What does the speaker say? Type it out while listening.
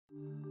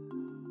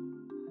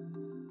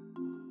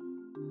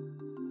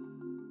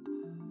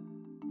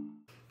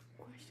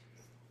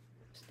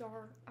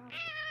star.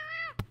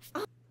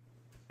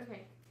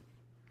 Okay.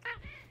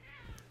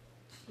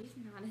 She's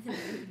not in the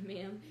mood,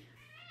 ma'am.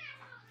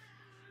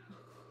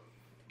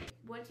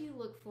 What do you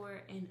look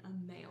for in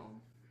a male?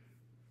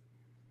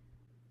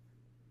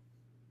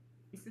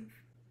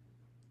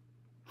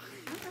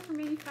 Not for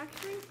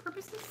manufacturing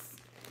purposes.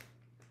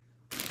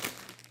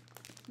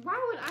 Why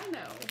would I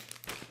know?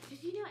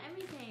 Because you know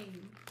everything.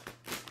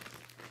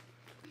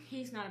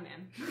 He's not a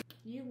man.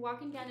 You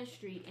walking down the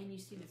street and you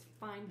see this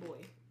fine boy.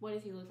 What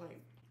does he look like?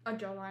 A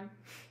jawline.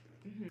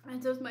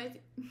 And so is my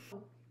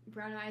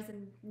brown eyes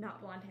and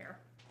not blonde hair.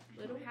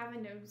 Little. Don't have a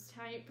nose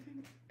type.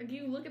 Do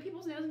you look at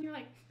people's nose and you're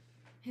like,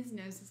 his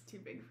nose is too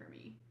big for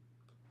me?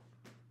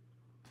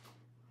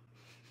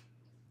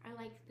 I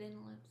like thin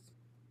lips.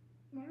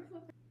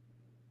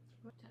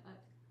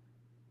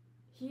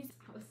 He's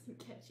Alison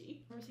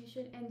catchy.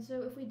 Conversation. And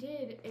so if we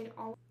did it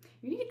all,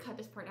 you need to cut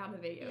this part out of the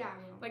video. Yeah,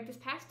 I will. Like this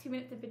past 2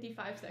 minutes and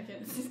 55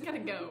 seconds is gotta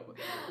go.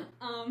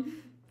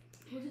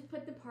 We'll just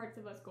put the parts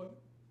of us going.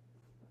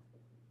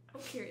 Oh,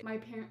 period.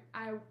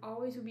 I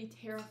always would be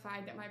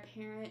terrified that my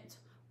parents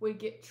would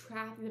get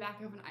trapped in the back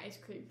of an ice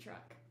cream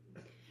truck.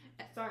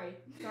 Sorry.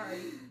 I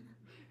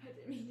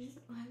didn't mean to just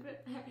laugh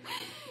at that.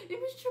 It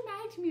was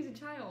traumatic to me as a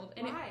child.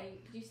 And Why?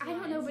 Did you see I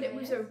don't know, but it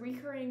was a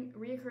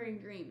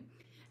reoccurring dream.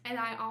 And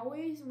I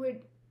always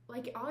would,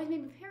 like, it always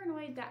made me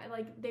paranoid that,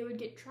 like, they would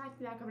get trapped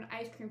in the back of an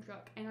ice cream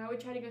truck and I would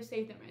try to go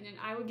save them and then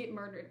I would get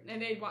murdered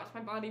and they'd watch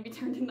my body be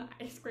turned into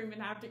ice cream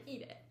and have to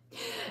eat it.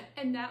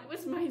 And that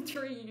was my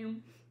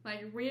dream,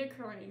 like,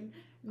 reoccurring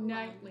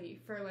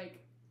nightly for, like,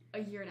 a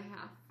year and a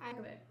half.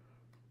 Of it.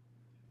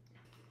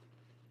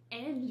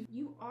 And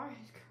you are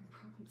his girl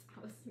problems,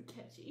 Alison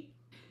catchy.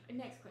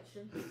 Next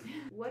question.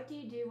 What do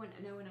you do when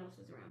no one else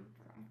is around?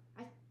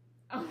 Cry.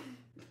 oh.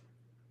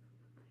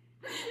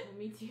 Well,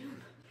 me too.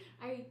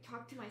 I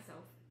talk to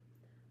myself.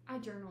 I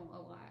journal a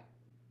lot.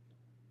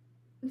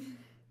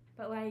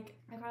 But like,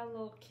 I got a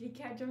little kitty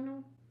cat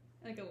journal.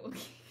 Like a little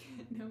kitty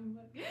cat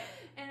notebook.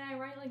 And I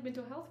write like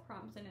mental health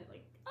prompts in it.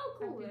 Like, Oh,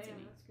 cool. I've Yeah,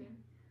 been that's good.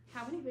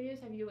 how many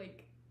videos have you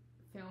like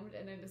filmed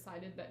and then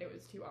decided that it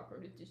was too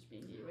awkward with just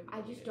being you? And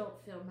I just don't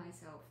film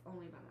myself,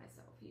 only by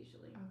myself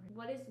usually. Okay.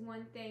 What is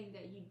one thing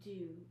that you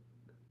do,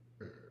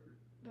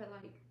 but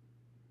like,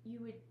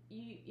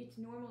 it's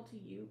normal to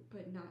you,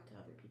 but not to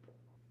other people?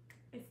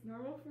 It's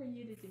normal for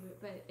you to do it,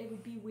 but it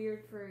would be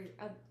weird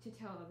to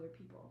tell other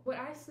people. What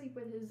I sleep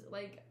with is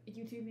like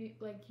YouTube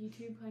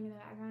playing in the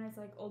background. It's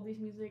like oldies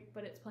music,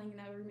 but it's playing in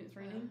that room. It's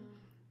raining.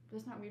 But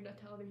it's not weird to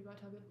tell other people. I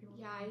tell other people.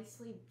 Yeah, I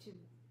sleep to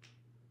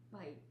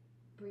like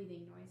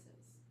breathing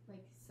noises,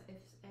 like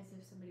as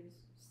if somebody was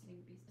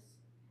sitting beside.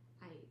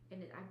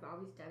 I've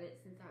always done it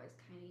since I was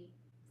tiny.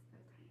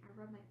 I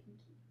rub my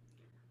pinky.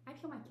 I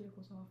peel my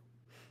cuticles off.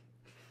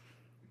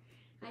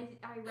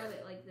 I rub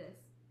it like this.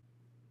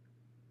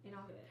 And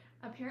I'll get it.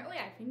 Apparently,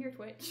 I finger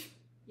twitch.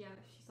 Yeah,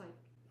 she's like.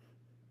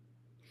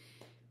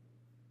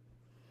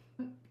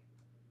 I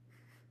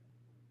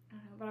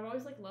don't know, but I've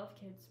always like loved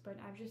kids, but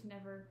I've just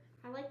never.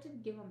 I like to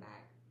give them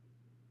back.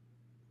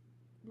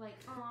 Like,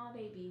 aw,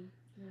 baby.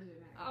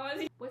 Oh,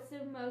 What's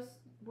the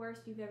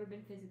worst you've ever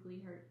been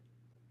physically hurt?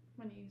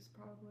 my knees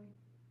probably.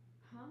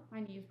 Huh? My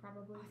knees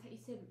probably. Oh, I thought you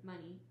said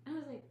money. I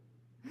was like,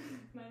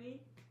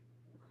 money?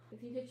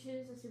 If you could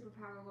choose a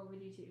superpower, what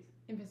would you choose?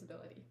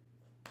 Invisibility.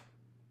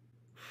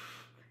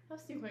 That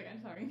was too quick.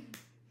 I'm sorry.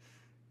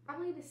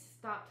 Probably to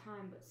stop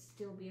time, but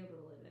still be able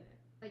to live in it.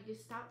 Like,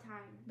 just stop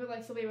time. But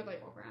like, so they would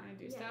like walk around and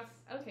do Yes. stuff.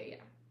 Okay,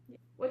 yeah.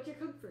 What's your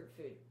comfort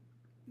food?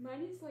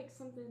 Mine is like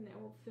something that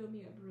will fill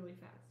me up really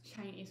fast.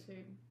 Chinese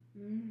food.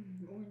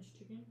 Orange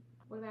chicken.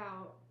 What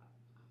about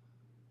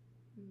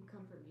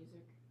comfort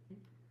music?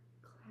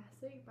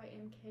 Classic by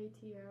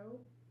MKTO.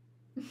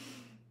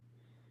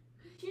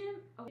 Jim.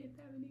 Oh, You're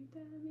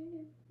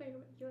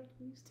like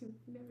used to.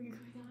 Never going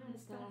on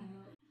style.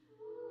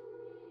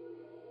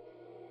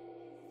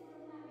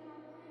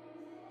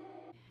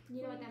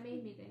 You know what that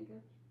made me think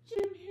of?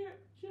 Jim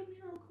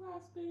Hero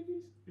class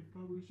babies. If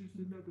I was just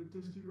another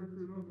dusty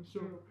record on the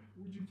show,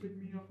 would you pick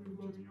me up and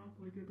blow me off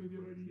like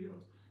everybody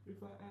else?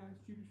 If I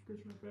asked you to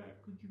scratch my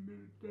back, could you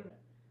manage that?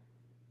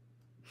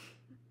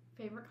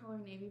 Favorite color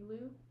navy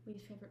blue.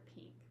 Least favorite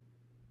pink.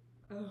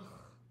 Ugh.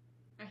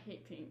 I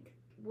hate pink.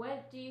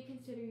 What do you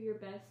consider your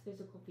best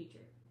physical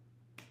feature?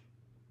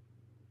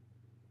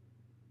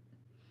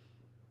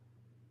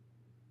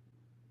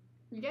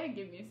 You gotta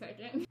give me a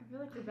second. I feel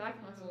like your back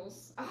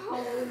muscles.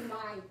 Oh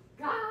my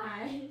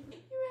god! You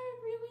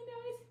have really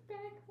nice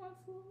back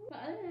muscles. But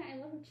other than that, I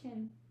love your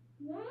chin.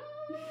 No!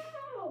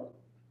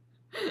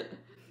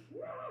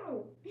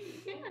 No!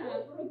 Yeah.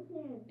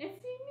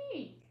 It's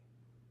unique.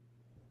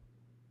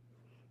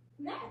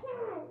 No!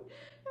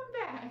 I'm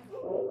back. I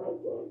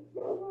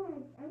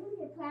want to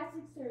get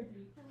plastic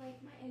surgery. I like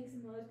my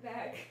eczema's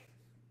back.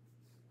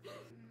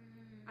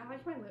 I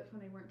liked my lips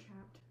when they weren't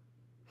chapped.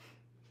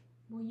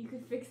 Well, you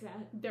could fix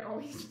that. They're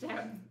always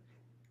chapped.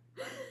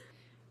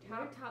 What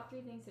are top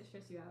 3 things that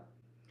stress you out?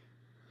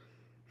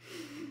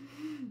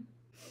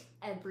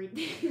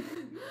 Everything.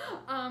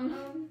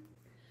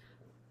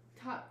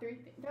 Top 3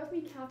 things. That was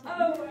me counting.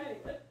 Oh,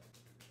 right.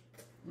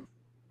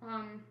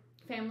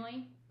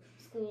 Family,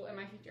 school, and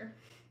my teacher.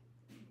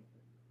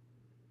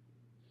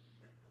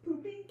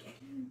 Pooping.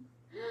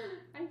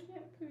 I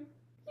can't poop.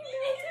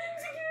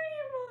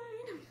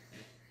 It's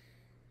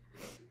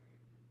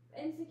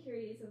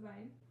insecurities of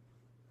mine.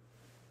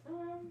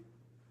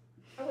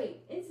 Oh wait,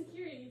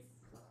 insecurities.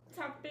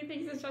 Top 3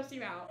 things that stress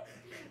you out.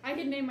 I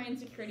could name my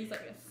insecurities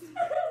like this.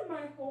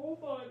 My whole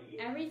body.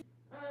 Every.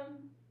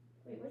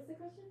 Wait, what's the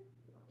question?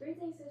 3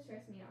 things that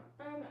stress me out.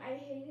 I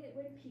hate it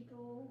when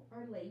people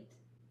are late.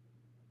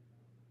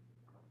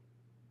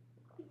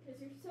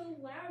 Because you're so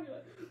loud. You're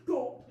like,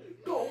 go,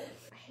 go.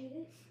 I hate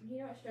it. You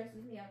know what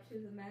stresses me out to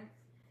the max?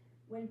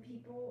 When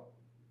people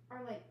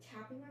are like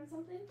tapping on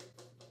something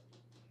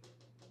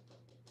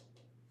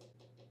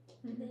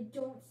and they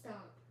don't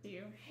stop. Do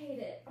you? Hate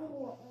it.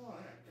 Oh,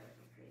 that drives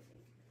me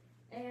crazy.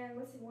 And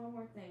let's see, one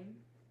more thing.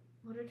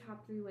 What are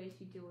top 3 ways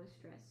you deal with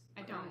stress?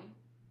 I don't.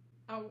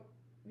 Oh,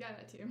 yeah,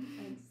 that too.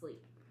 And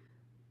sleep.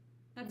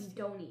 That's And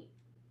don't eat.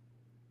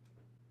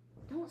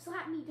 Don't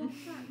slap me. Don't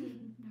slap me.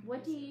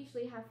 What do you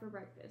usually have for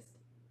breakfast?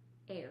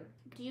 Air.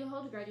 Do you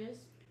hold grudges?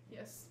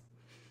 Yes.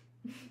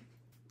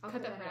 I'll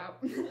Cut that part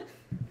out. Do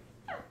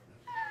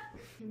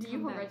you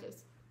Come hold back.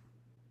 grudges?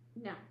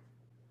 No.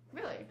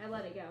 Really? I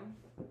let it go.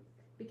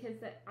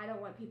 Because I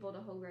don't want people to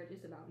hold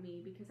grudges about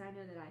me because I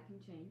know that I can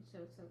change, so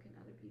can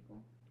other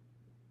people.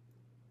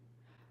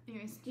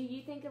 Anyways, Do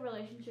you think a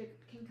relationship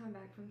can come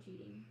back from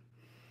cheating?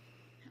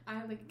 I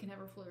don't think it can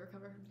ever fully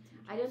recover from this.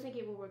 I don't think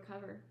it will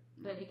recover,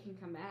 but it can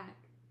come back.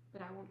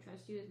 But I won't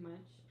trust you as much.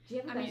 Do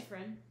you have a I best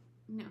friend?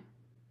 No.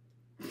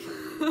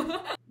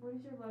 What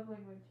is your love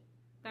language?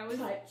 That was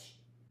Touch.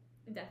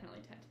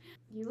 definitely touch.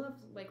 You love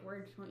like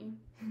words, don't you?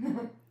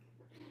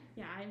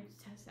 Yeah, I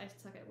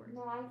suck at words.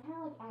 No, I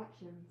kind of like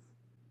actions.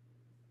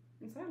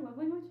 Is that a love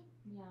language?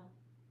 Yeah.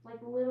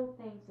 Like little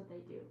things that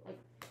they do. Like,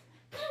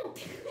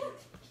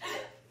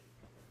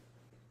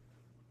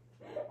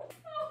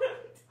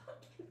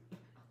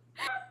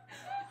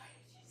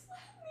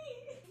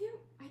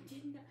 I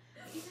did not. I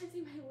didn't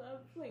say my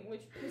love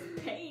language was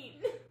pain.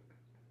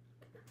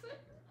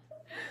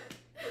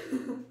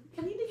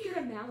 I need to get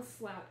a mouse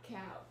slap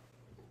cow.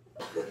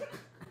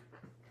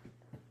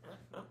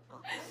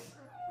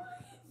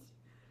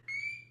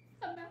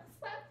 A mouth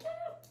slap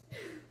count.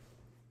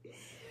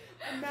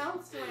 A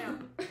mouth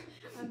slap.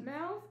 A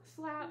mouth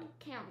slap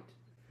count.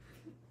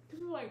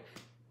 People are like,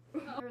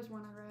 There was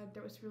one I read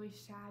that was really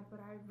sad, but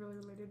I really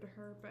related to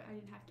her, but I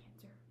didn't have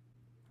cancer.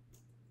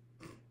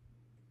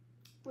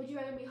 would you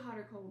rather be hot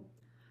or cold?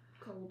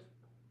 Cold.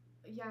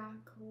 Yeah,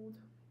 cold.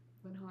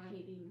 When I hot.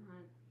 hate being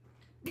hot.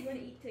 You want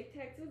to eat Tic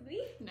Tacs with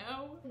me?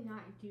 No.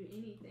 Not do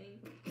anything.